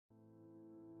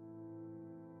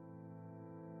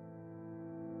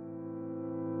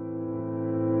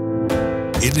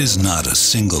It is not a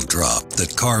single drop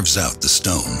that carves out the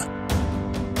stone.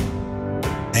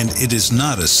 And it is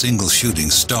not a single shooting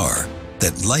star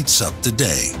that lights up the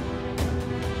day.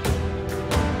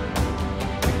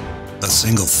 A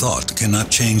single thought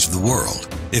cannot change the world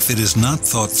if it is not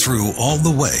thought through all the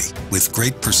way with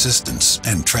great persistence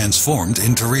and transformed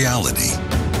into reality.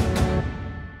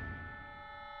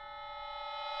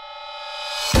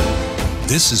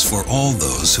 This is for all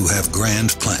those who have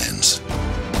grand plans.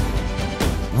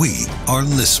 We are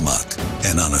Lissmac,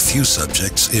 and on a few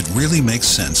subjects it really makes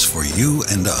sense for you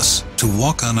and us to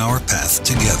walk on our path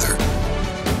together.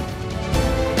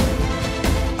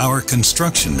 Our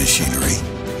construction machinery,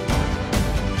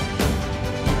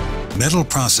 metal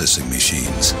processing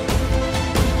machines,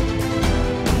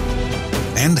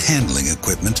 and handling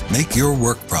equipment make your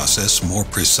work process more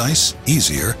precise,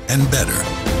 easier, and better.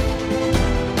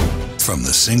 From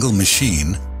the single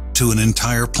machine to an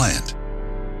entire plant.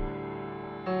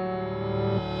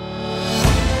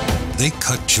 They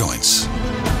cut joints,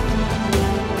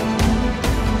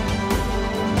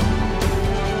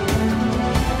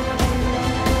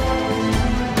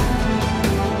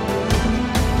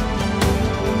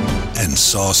 and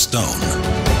saw stone.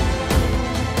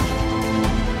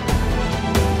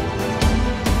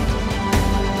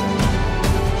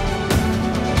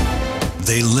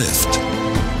 They lift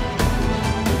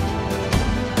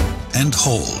and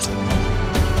hold.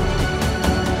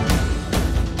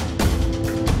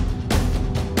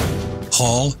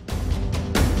 Haul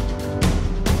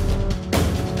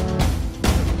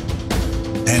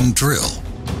and drill.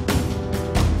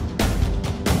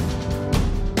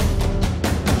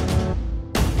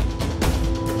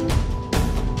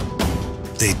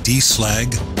 They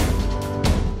deslag,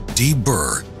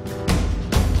 deburr,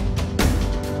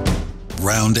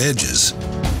 round edges,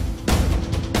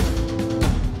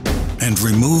 and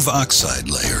remove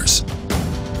oxide layers.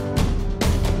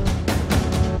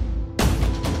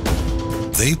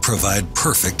 They provide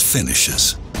perfect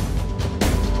finishes.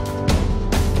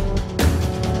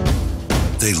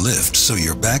 They lift so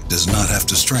your back does not have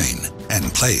to strain,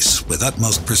 and place with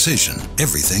utmost precision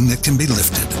everything that can be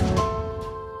lifted.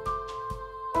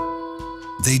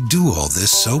 They do all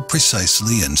this so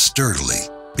precisely and sturdily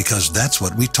because that's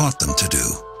what we taught them to do.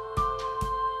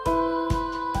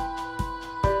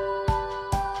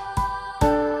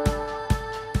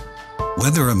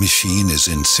 Whether a machine is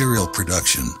in serial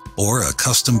production or a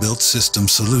custom-built system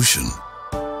solution,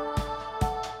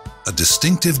 a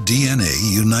distinctive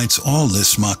DNA unites all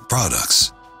Lissmac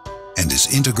products and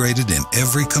is integrated in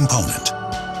every component.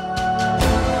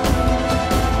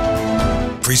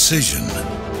 Precision,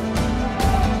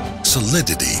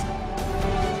 solidity,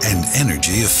 and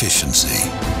energy efficiency.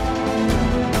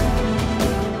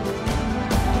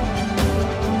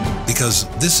 Because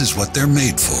this is what they're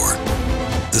made for: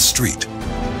 the street,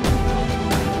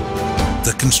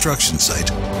 the construction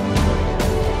site,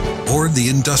 or the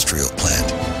industrial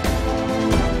plant.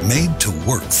 Made to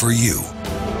work for you.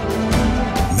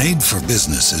 Made for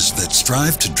businesses that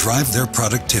strive to drive their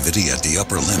productivity at the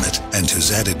upper limit and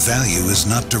whose added value is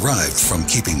not derived from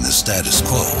keeping the status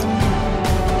quo.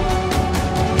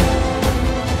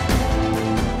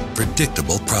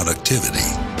 Predictable productivity.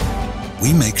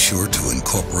 We make sure to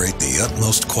incorporate the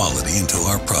utmost quality into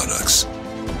our products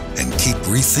and keep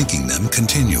rethinking them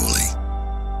continually.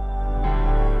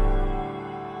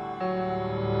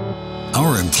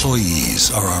 Our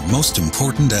employees are our most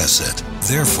important asset.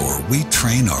 Therefore, we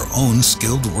train our own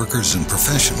skilled workers and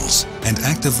professionals and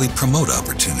actively promote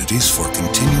opportunities for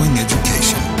continuing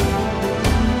education.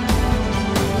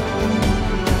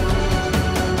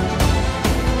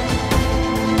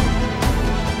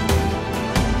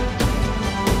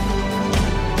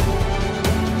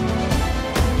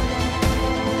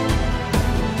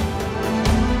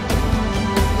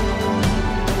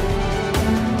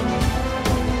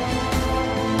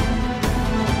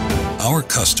 Our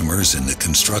customers in the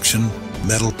construction,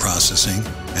 metal processing,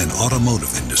 and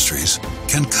automotive industries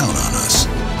can count on us.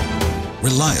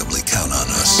 Reliably count on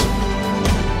us.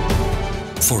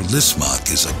 For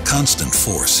Lissmac is a constant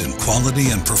force in quality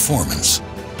and performance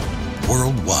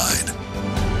worldwide.